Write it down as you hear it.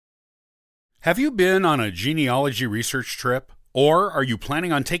Have you been on a genealogy research trip, or are you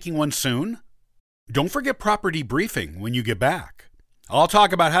planning on taking one soon? Don't forget proper debriefing when you get back. I'll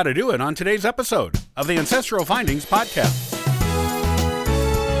talk about how to do it on today's episode of the Ancestral Findings Podcast.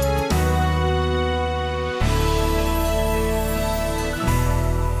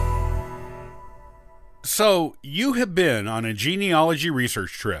 So, you have been on a genealogy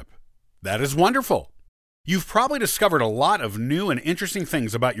research trip. That is wonderful. You've probably discovered a lot of new and interesting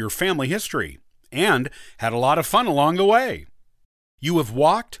things about your family history, and had a lot of fun along the way. You have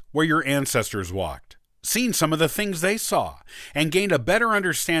walked where your ancestors walked, seen some of the things they saw, and gained a better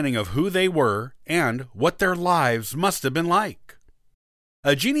understanding of who they were and what their lives must have been like.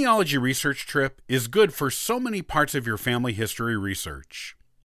 A genealogy research trip is good for so many parts of your family history research.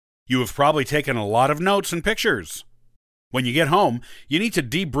 You have probably taken a lot of notes and pictures. When you get home, you need to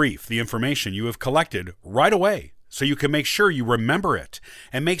debrief the information you have collected right away so you can make sure you remember it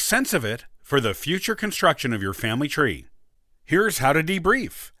and make sense of it for the future construction of your family tree. Here's how to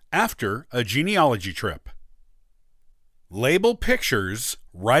debrief after a genealogy trip. Label pictures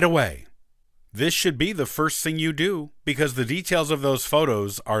right away. This should be the first thing you do because the details of those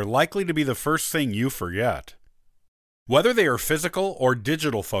photos are likely to be the first thing you forget. Whether they are physical or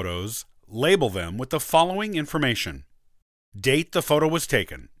digital photos, label them with the following information. Date the photo was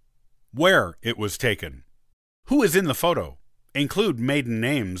taken. Where it was taken. Who is in the photo? Include maiden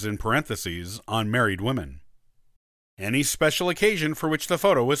names in parentheses on married women. Any special occasion for which the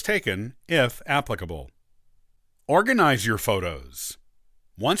photo was taken, if applicable. Organize your photos.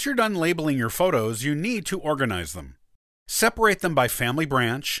 Once you're done labeling your photos, you need to organize them. Separate them by family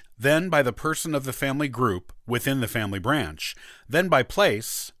branch, then by the person of the family group within the family branch, then by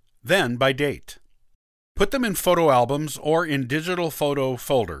place, then by date. Put them in photo albums or in digital photo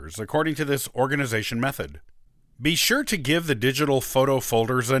folders according to this organization method. Be sure to give the digital photo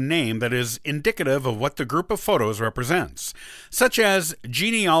folders a name that is indicative of what the group of photos represents, such as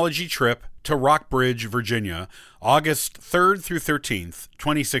Genealogy Trip to Rockbridge, Virginia, August 3rd through 13th,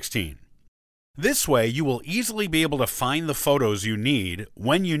 2016. This way, you will easily be able to find the photos you need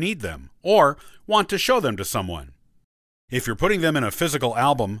when you need them or want to show them to someone. If you're putting them in a physical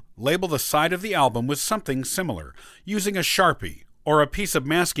album, label the side of the album with something similar, using a Sharpie or a piece of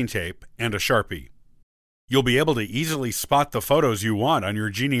masking tape and a Sharpie. You'll be able to easily spot the photos you want on your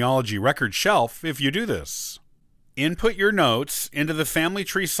genealogy record shelf if you do this. Input your notes into the family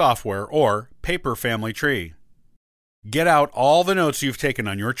tree software or paper family tree. Get out all the notes you've taken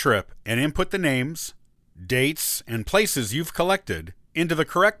on your trip and input the names, dates, and places you've collected into the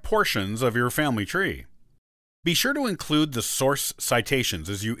correct portions of your family tree. Be sure to include the source citations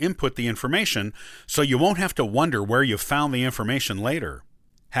as you input the information so you won't have to wonder where you found the information later.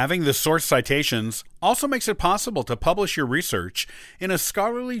 Having the source citations also makes it possible to publish your research in a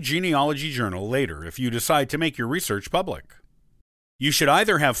scholarly genealogy journal later if you decide to make your research public. You should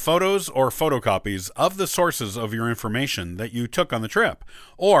either have photos or photocopies of the sources of your information that you took on the trip,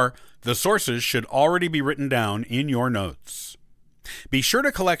 or the sources should already be written down in your notes. Be sure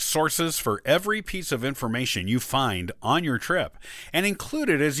to collect sources for every piece of information you find on your trip and include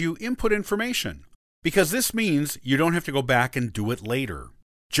it as you input information, because this means you don't have to go back and do it later.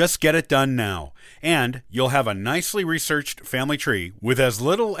 Just get it done now, and you'll have a nicely researched family tree with as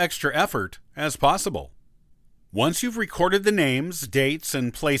little extra effort as possible. Once you've recorded the names, dates,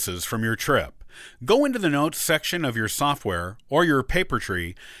 and places from your trip, go into the notes section of your software or your paper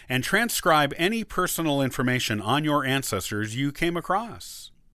tree and transcribe any personal information on your ancestors you came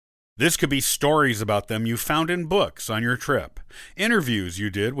across. This could be stories about them you found in books on your trip, interviews you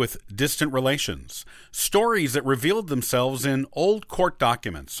did with distant relations, stories that revealed themselves in old court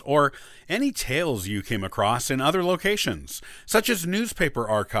documents, or any tales you came across in other locations, such as newspaper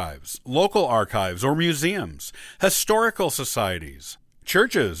archives, local archives or museums, historical societies,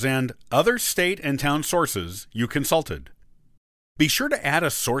 churches, and other state and town sources you consulted. Be sure to add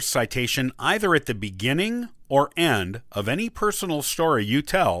a source citation either at the beginning or end of any personal story you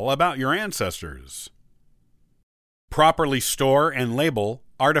tell about your ancestors. Properly store and label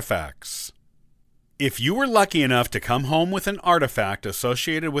artifacts. If you were lucky enough to come home with an artifact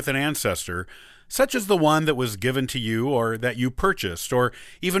associated with an ancestor, such as the one that was given to you or that you purchased or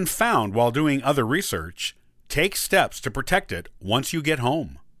even found while doing other research, take steps to protect it once you get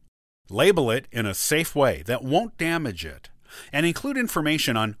home. Label it in a safe way that won't damage it, and include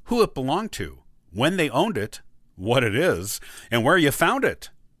information on who it belonged to, when they owned it, what it is, and where you found it.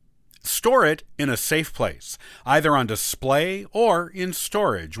 Store it in a safe place, either on display or in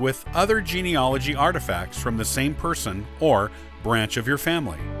storage with other genealogy artifacts from the same person or branch of your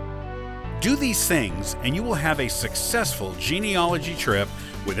family. Do these things and you will have a successful genealogy trip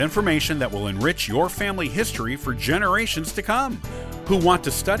with information that will enrich your family history for generations to come who want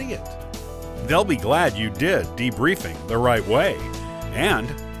to study it. They'll be glad you did debriefing the right way, and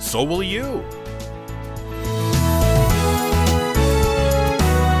so will you.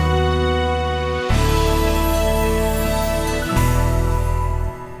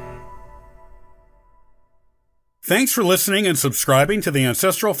 Thanks for listening and subscribing to the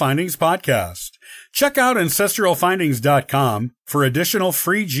Ancestral Findings podcast. Check out ancestralfindings.com for additional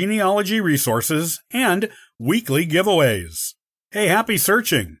free genealogy resources and weekly giveaways. Hey, happy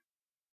searching!